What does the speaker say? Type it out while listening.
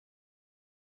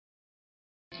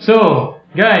So,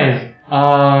 guys,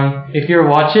 if you're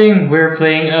watching, we're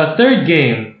playing a third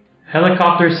game.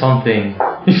 Helicopter something.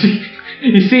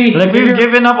 You see, like we've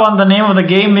given up on the name of the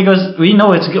game because we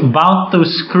know it's bound to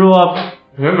screw up.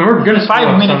 We're gonna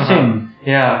 5 minutes in.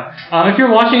 Yeah. If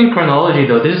you're watching in chronology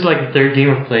though, this is like the third game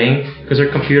we're playing because our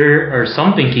computer or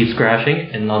something keeps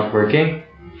crashing and not working.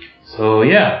 So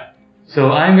yeah.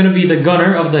 So I'm gonna be the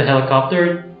gunner of the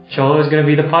helicopter. Cholo is gonna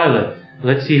be the pilot.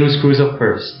 Let's see who screws up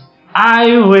first.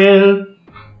 I will.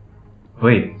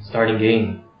 Wait. Starting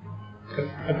game.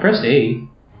 I pressed A.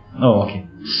 Oh, okay.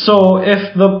 So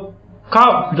if the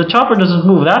chopper doesn't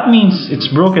move, that means it's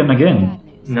broken again.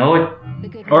 No, it.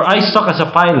 Or I suck as a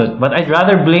pilot, but I'd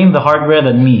rather blame the hardware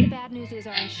than me.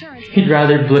 He'd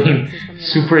rather blame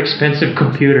super expensive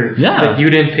computer that you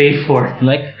didn't pay for.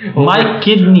 Like my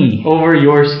kidney. Over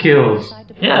your skills.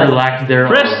 Yeah. Or lack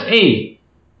thereof. Press A.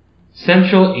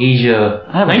 Central Asia.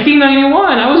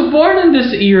 1991. I was born in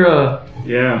this era.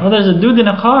 Yeah. Oh, there's a dude in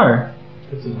a car.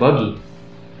 It's a buggy.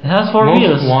 It has 4 Most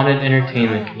wheels. wanted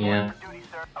entertainment. Yeah.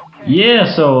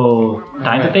 Yeah. So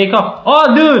time to take off.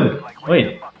 Oh, dude.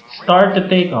 Wait. Start the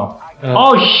takeoff.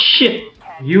 Oh shit!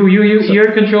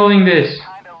 You're controlling this.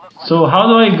 So how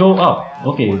do I go up?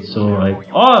 Okay, so like,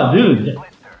 oh dude!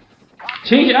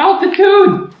 Change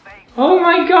altitude! Oh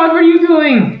my god, what are you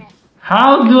doing?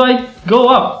 How do I go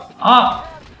up?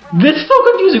 This is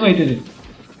so confusing.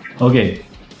 Wait. Okay.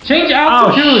 Change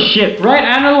altitude! Oh shit! Right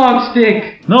analog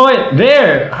stick! No wait,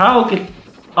 there! How can...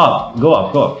 Up, go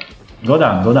up. Go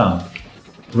down.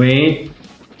 Wait.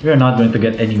 We're not going to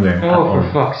get anywhere. Oh,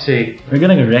 for fuck's sake. We're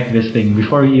gonna wreck this thing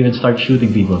before we even start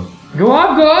shooting people. Go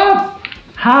up!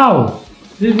 How?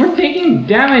 We're taking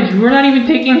damage. We're not even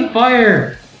taking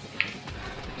fire.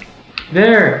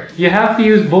 There. You have to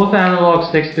use both analog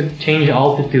sticks to change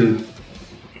altitude.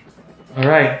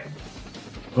 Alright.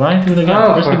 Right through the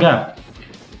gap. Where's the gap?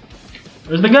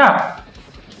 Where's the gap?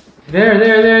 There.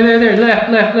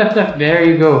 Left. There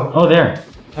you go. Oh, there.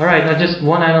 Alright, now just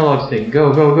one analog stick.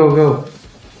 Go.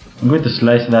 I'm going to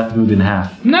slice that dude in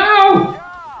half. No!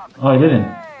 Oh, I didn't.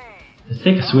 Let's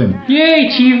take a swim. Yay,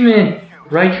 achievement!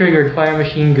 Right triggered fire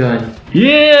machine gun.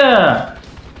 Yeah!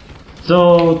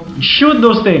 So, shoot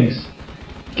those things.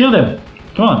 Kill them.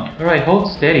 Come on. Alright,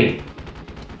 hold steady.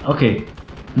 Okay.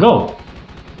 Go.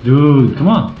 Dude, come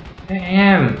on. I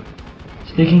am.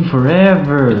 It's taking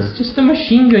forever. It's just a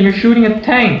machine gun. You're shooting a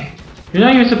tank. You're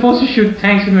not even supposed to shoot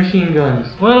tanks with machine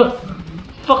guns. Well,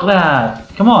 fuck that.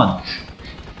 Come on.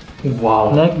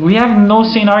 Wow. Like, we have no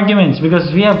sane arguments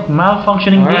because we have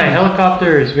malfunctioning Alright, games.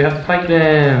 helicopters. We have to fight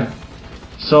them.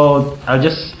 So, I'll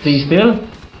just stay still?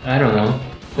 I don't know.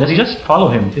 Let's just follow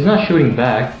him. He's not shooting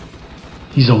back.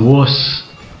 He's a wuss.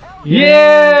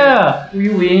 Yeah! We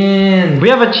win! We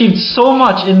have achieved so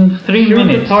much in 3 Shoot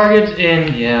minutes. the targets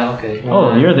in... Yeah, okay.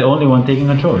 Oh, you're the only one taking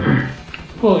control.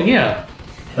 Well, yeah.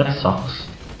 That sucks.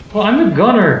 Well, I'm the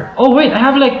gunner. Oh wait, I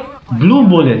have like blue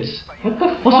bullets. What the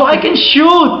fuck? Oh, so I can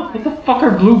shoot! What the fuck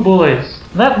are blue bullets?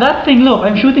 That thing, look,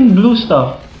 I'm shooting blue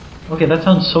stuff. Okay, that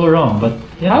sounds so wrong, but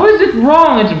yeah. How is it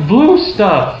wrong? It's blue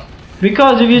stuff.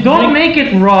 Because if you Don't make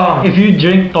it wrong. If you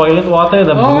drink toilet water,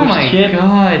 the blue shit. Oh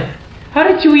my god. How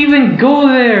did you even go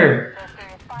there?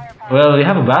 Well, we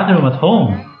have a bathroom at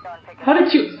home. How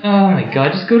did you... Oh my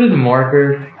god, just go to the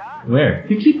marker. Where?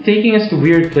 You keep taking us to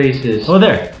weird places. Oh,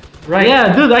 there. Right.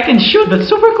 Yeah, dude, I can shoot. That's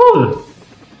super cool.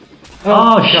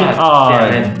 Oh shit.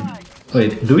 Damn it.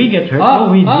 Wait, do we get hurt?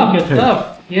 Up, we do up, get hurt.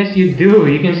 Up. Yes, you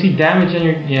do. You can see damage on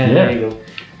your... Yeah, there you go.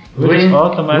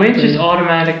 Winch is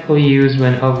automatically used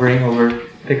when hovering over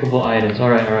pickable items.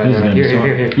 Alright.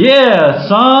 Here. Yeah,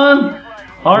 son!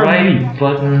 Right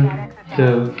button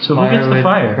to fire with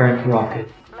fire? current rocket.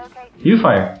 You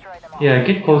fire. Yeah,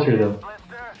 get closer though.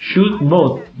 Shoot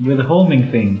both with the homing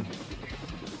thing.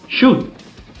 Shoot!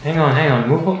 Hang on.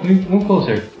 Move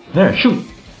closer. There, shoot!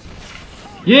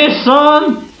 Yes,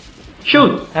 son!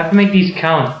 Shoot! I have to make these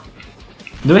count.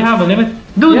 Do we have a limit?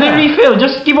 Dude, Yeah. they refill.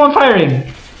 Just keep on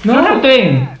firing. No.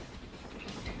 Thing.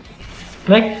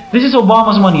 Like, this is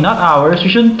Obama's money, not ours. We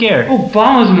shouldn't care.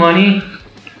 Obama's money.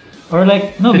 Or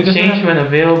like, no, To because change when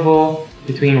available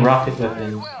between rocket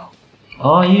weapons.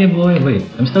 Oh yeah, boy. Wait,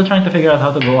 I'm still trying to figure out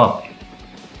how to go up.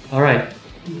 Alright.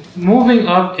 Moving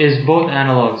up is both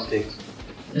analog sticks.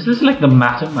 Is this like the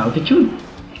maximum altitude?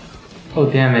 Oh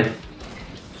damn it.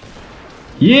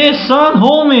 Yes, son,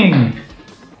 homing.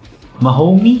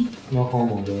 Mahomie? No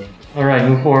homo though. Alright,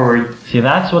 move forward. See,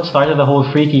 that's what started the whole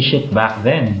freaky shit back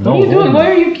then. What are you doing?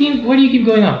 Why do you keep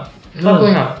going up? Stop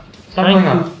going up. Stop going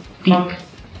up. Stop.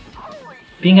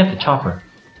 Being at the chopper.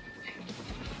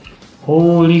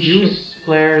 Holy shit. Use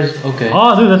flares. Okay.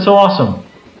 Oh, dude, that's so awesome.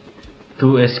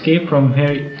 To escape from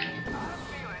here.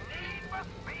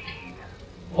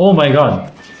 Oh my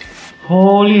god.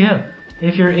 Holy hell.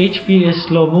 If your HP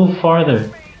is low, move farther.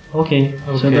 Okay,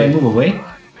 so do I move away?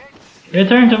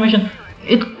 Return to mission.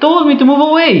 It told me to move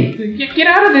away! Get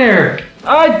out of there!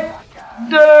 I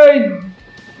died!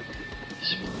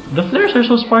 The flares are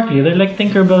so sparkly, they're like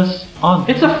Tinkerbell's on.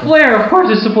 It's a flare, of course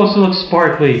it's supposed to look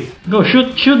sparkly. Go,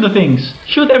 shoot the things.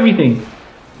 Shoot everything.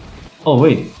 Oh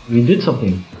wait, we did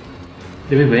something.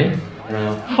 Did we win? I don't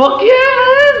know. Fuck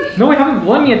yeah, man! No, we haven't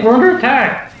won yet, we're under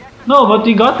attack! No, but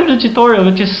we got through the tutorial,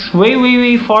 which is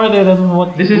way farther than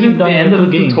what this isn't the end of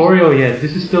the tutorial yet.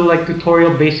 This is still like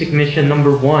tutorial basic mission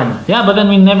number 1. Yeah, but then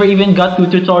we never even got to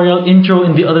tutorial intro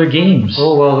in the other games.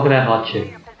 Oh well, look at that hot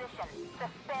chick.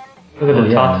 Look at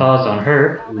the tatas on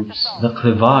her. Oops. The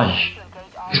cleavage.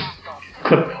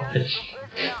 Cleavage.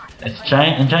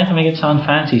 I'm trying to make it sound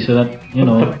fancy so that, you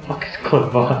know... What the fuck is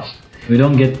cleavage? We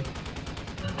don't get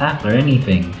attacked or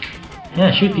anything.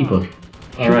 Yeah, shoot people.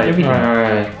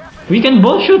 Alright. We can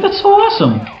both shoot, that's so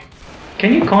awesome!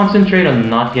 Can you concentrate on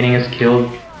not getting us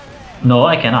killed? No,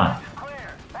 I cannot.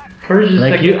 Purge the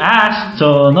second... you asked,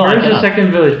 so no, Purge the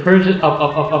second village. Purge it up.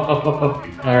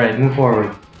 Alright, move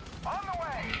forward.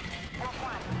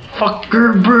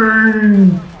 Fucker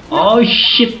burn! Oh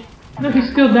shit! No, he's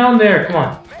still down there, come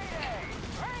on.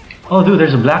 Oh dude,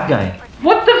 there's a black guy.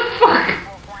 What the fuck?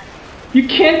 You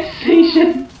can't say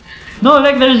shit. No,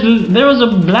 like there was a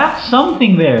black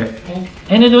something there.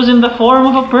 And it was in the form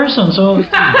of a person, so it's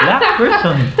a black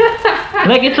person.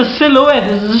 Like it's a silhouette,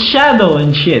 it's a shadow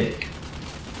and shit.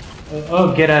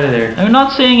 Oh, get out of there. I'm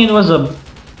not saying it was the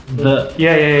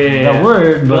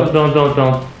word, but don't.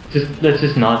 Let's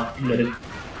just not let it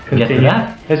continue. Get to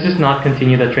that? Let's just not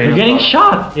continue that train. We're getting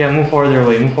shot. Yeah, move farther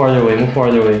away.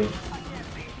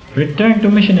 Return to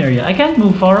mission area. I can't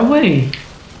move far away.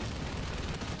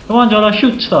 Come on, Jolo,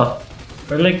 shoot stuff.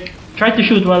 Or like, try to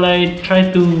shoot while I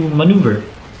try to maneuver.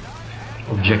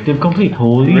 Objective complete.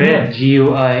 Holy Red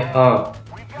GUI. Oh,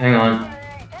 hang on.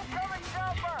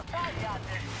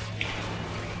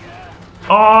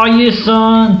 Oh yes,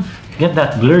 son. Get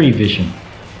that blurry vision.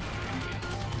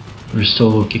 We're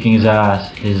so kicking his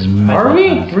ass. His metal Are we?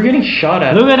 ass. We're getting shot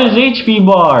at. Look at his HP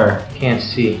bar. Can't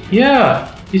see.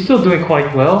 Yeah, he's still doing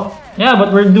quite well. Yeah,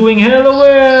 but we're doing hella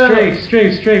well.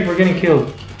 Strafe. We're getting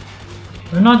killed.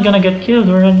 We're not gonna get killed.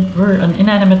 We're an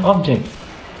inanimate object.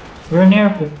 We're an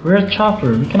airplane. We're a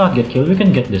chopper. We cannot get killed. We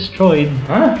can get destroyed.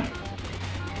 Huh?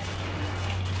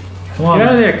 Come on. Get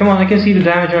out of there. Come on. I can see the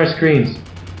damage on our screens.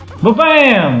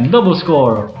 Ba-bam! Double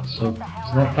score. So.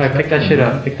 Alright, pick that shit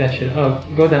up.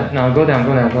 Oh, go down. No, go down.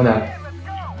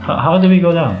 How do we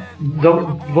go down?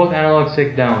 Both analog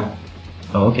stick down.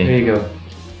 Oh, okay. There you go.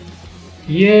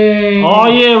 Yay! Oh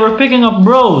yeah, we're picking up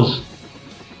bros.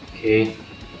 Okay.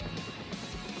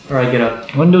 Alright, get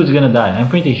up. One dude's gonna die, I'm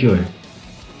pretty sure.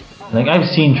 Like, I've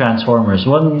seen Transformers,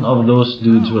 one of those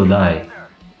dudes will die.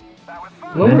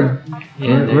 Lower.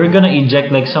 We're gonna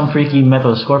eject like some freaky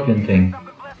metal scorpion thing.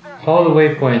 Follow the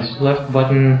waypoints. Left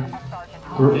button.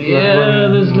 Yeah,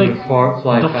 there's like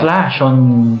fly the fast. Flash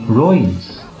on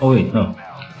roids. Oh wait, no.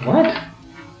 What?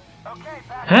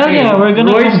 Hell yeah, we're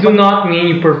gonna... Roids do not mean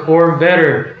you perform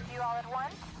better.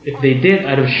 If they did,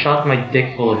 I'd have shot my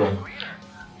dick full of them.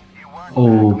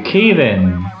 Okay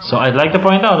then. So I'd like to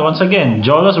point out once again,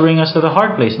 Jolo's bringing us to the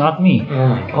hard place, not me. Oh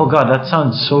my god. Oh god, that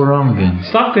sounds so wrong again.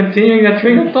 Stop continuing that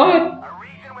train of thought.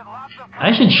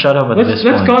 I should shut up at this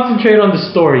point. Let's concentrate on the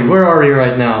story. Where are we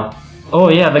right now? Oh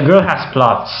yeah, the girl has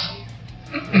plots.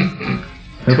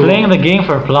 We're playing the game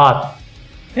for plot.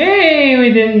 Hey,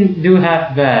 we didn't do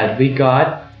half bad. We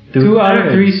got 2 out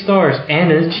of 3 stars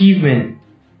and an achievement.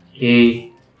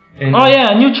 Okay. And oh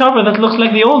yeah, a new chopper that looks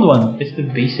like the old one. It's the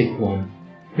basic one.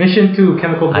 Mission 2,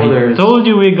 chemical boilers. I told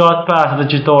you we got past the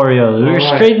tutorial. We're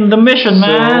straight in the mission,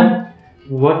 man.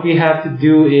 So, what we have to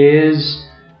do is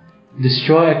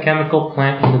destroy a chemical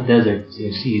plant in the desert.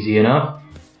 Seems easy enough.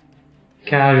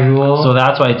 Casual. So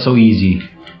that's why it's so easy.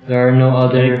 There are no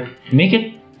other... Make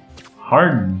it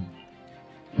hard.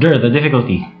 The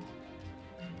difficulty.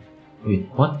 Wait,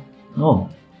 what? No.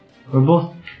 We're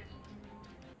both...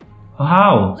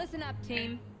 How? Listen up,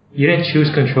 team. You didn't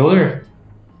choose controller?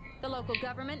 The local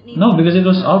government needs No, because it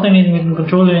was alternating between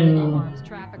controller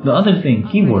and the other thing,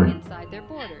 keyboard. Inside their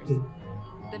borders.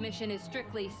 The mission is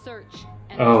strictly search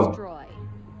and destroy.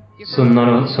 So no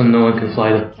one can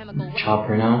fly the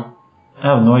chopper now?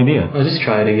 I have no idea. I'll just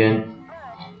try it again.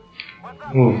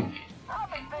 Move.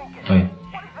 Wait.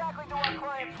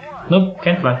 Nope,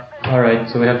 can't fly. Alright,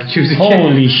 so we have to choose again.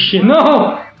 Holy shit.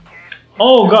 No!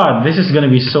 Oh god, this is gonna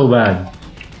be so bad.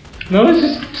 No, let's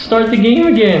just start the game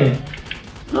again.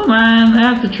 No man, I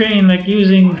have to train like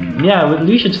using... Yeah,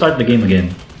 we should start the game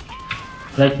again.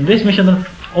 Like this mission...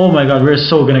 Oh my god, we're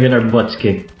so gonna get our butts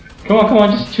kicked. Come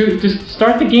on, just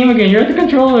start the game again. You're at the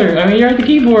controller. I mean, you're at the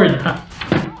keyboard.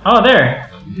 Oh, there.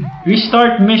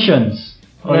 Restart missions.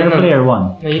 Oh, no. Player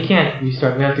 1. No, you can't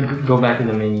restart. We have to go back in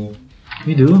the menu.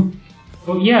 We do?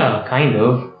 Well, yeah, kind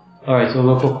of. Alright, so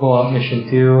local co-op mission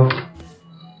 2.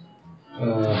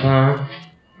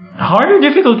 Harder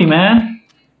difficulty, man.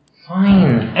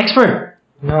 Fine. Expert.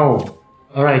 No.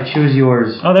 Alright, choose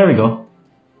yours. Oh, there we go.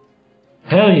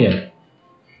 Hell yeah.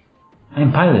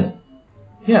 I'm pilot.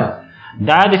 Yeah.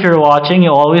 Dad, if you're watching,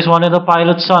 you always wanted a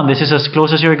pilot's son. This is as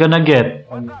close as you're gonna get.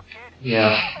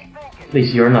 Yeah. At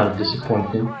least you're not a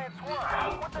disappointment.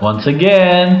 Once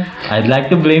again, I'd like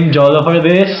to blame Jolo for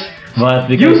this, but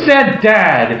because... You said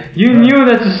Dad! You knew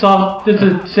that's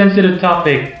a sensitive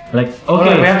topic. Like, okay.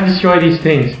 Alright, we have to destroy these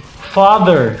things.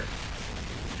 Father.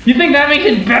 You think that makes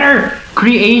it better?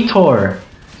 Creator.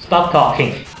 Stop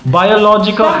talking.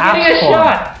 Biological Stop getting a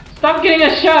shot! Stop getting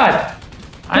a shot!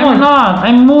 I'm not.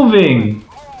 I'm moving.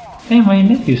 Hey, my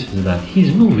nephew says that.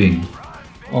 He's moving.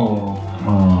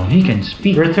 Oh, he can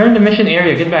speak. Return to mission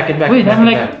area. Get back. Wait, I'm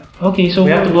like... Okay, so...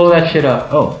 We have to blow that shit up.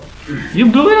 Oh.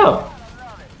 You blew it up.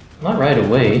 Not right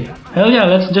away. Hell yeah,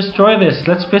 let's destroy this.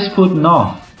 Let's piss Putin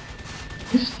off.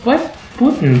 What?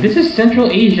 Putin? This is Central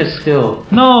Asia still.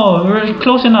 No, we're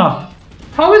close enough.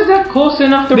 How is that close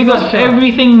enough to Because Russia?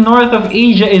 everything north of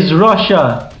Asia is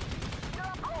Russia.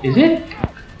 Is it?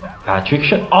 Patrick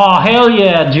should... Oh, hell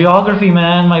yeah. Geography,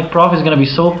 man. My prof is gonna be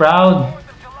so proud.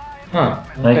 Huh,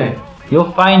 okay. Like,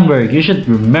 yo, Feinberg, you should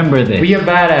remember this. Be a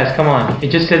badass, come on.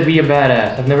 It just said be a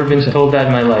badass. I've never been told that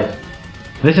in my life.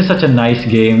 This is such a nice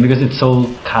game because it's so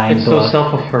kind It's to so us.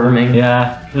 self-affirming.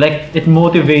 Yeah, like it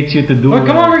motivates you to do Oh,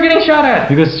 come on, we're getting shot at!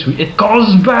 because it calls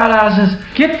badasses.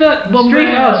 Get the...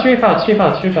 Strafe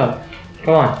out.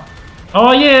 Come on.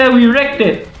 Oh yeah, we wrecked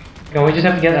it. Come on, we just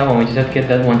have to get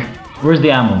that one. Where's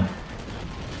the ammo?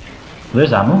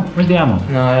 There's ammo? Where's the ammo?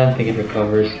 No, I don't think it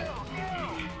recovers.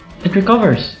 It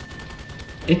recovers.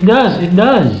 It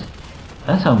does.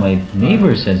 That's how my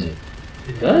neighbor says it.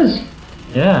 It does?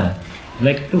 Yeah,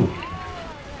 like two.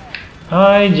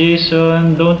 Hi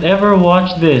Jason, don't ever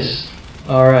watch this.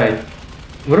 Alright.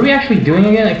 What are we actually doing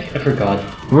again? I forgot.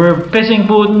 We're pissing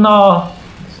Putin off.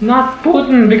 It's not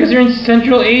Putin because you're in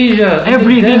Central Asia.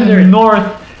 Everything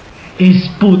north is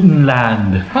Putin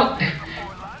land. How?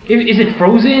 Is it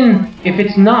frozen? If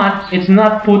it's not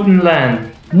Putin land.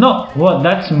 No, what?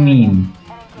 That's mean.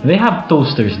 They have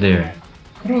toasters there.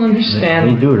 I don't understand.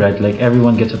 They do, right? Like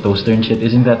everyone gets a toaster and shit.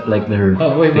 Isn't that like their...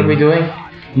 Oh wait, what are we doing?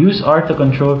 Use R to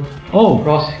control... Oh!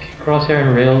 Crosshair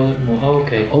and rail... Oh,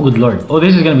 okay. Oh good lord. Oh,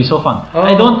 this is gonna be so fun. Oh.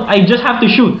 I just have to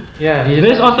shoot. Yeah,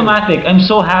 This is automatic. I'm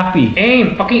so happy.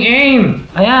 Aim! Fucking aim!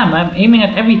 I'm aiming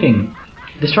at everything.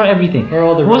 Destroy everything. Where are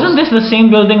all the Wasn't this the same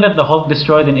building that the Hulk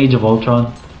destroyed in Age of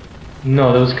Ultron?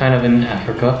 No, that was kind of in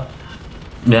Africa.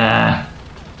 Nah.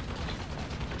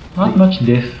 Not much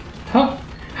diff.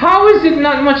 How is it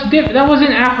not much diff? That was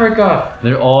in Africa!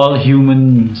 They're all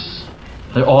humans.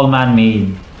 They're all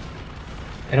man-made.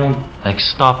 I don't... Like,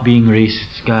 stop being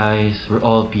racist, guys. We're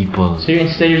all people. So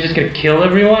instead you're just gonna kill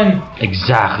everyone?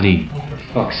 Exactly. For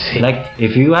fuck's sake. Like,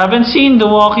 if you haven't seen The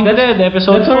Walking Dead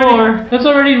episode 4... That's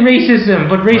already racism,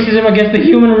 but racism against the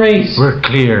human race. We're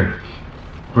clear.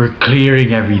 We're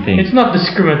clearing everything. It's not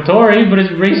discriminatory, but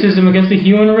it's racism against the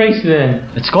human race then.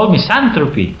 It's called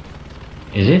misanthropy.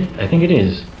 Is it? I think it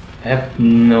is. I have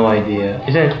no idea.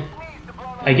 Is it?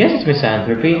 I guess it's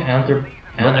misanthropy.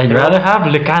 But I'd rather have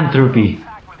lycanthropy.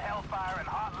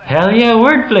 Hell yeah,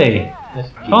 wordplay.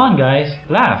 Come on guys,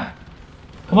 laugh.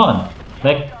 Come on.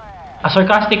 Like a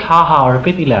sarcastic haha or a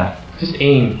pity laugh. Just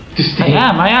aim. I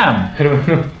am. I don't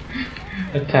know.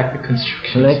 Attack the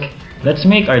construction. Like, let's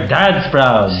make our dads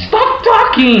proud. Stop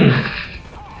talking!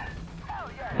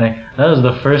 Like, that was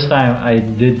the first time I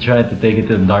did try to take it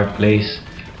to a dark place.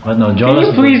 But no, Can Jolo's...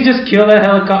 you please just kill that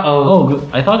helicopter? Oh,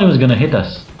 I thought it was gonna hit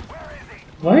us.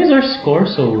 Why is our score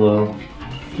so low?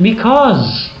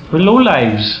 Because we're low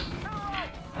lives.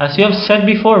 As you have said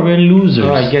before, we're losers.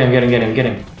 Alright, get him.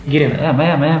 Yeah.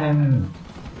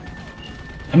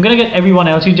 I'm gonna get everyone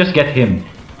else, you just get him.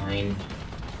 Fine.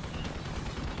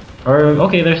 Or,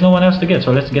 okay, there's no one else to get,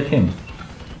 so let's get him.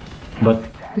 But...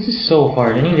 This is so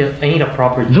hard. I need a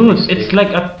proper Dude, joystick. it's like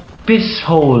a piss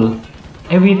hole.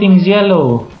 Everything's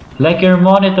yellow. Like your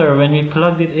monitor when we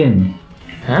plugged it in.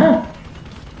 Huh?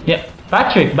 Yeah,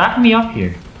 Patrick, back me up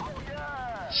here.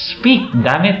 Speak,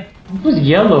 damn it. It was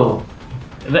yellow.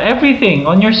 Everything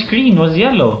on your screen was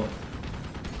yellow.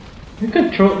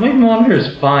 My monitor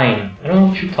is fine. I don't know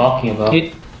what you're talking about.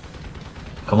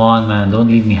 Come on, man, don't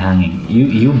leave me hanging.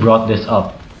 You brought this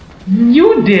up.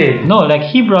 You did! No, like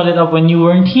he brought it up when you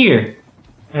weren't here.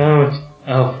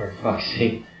 Oh, for fuck's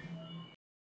sake.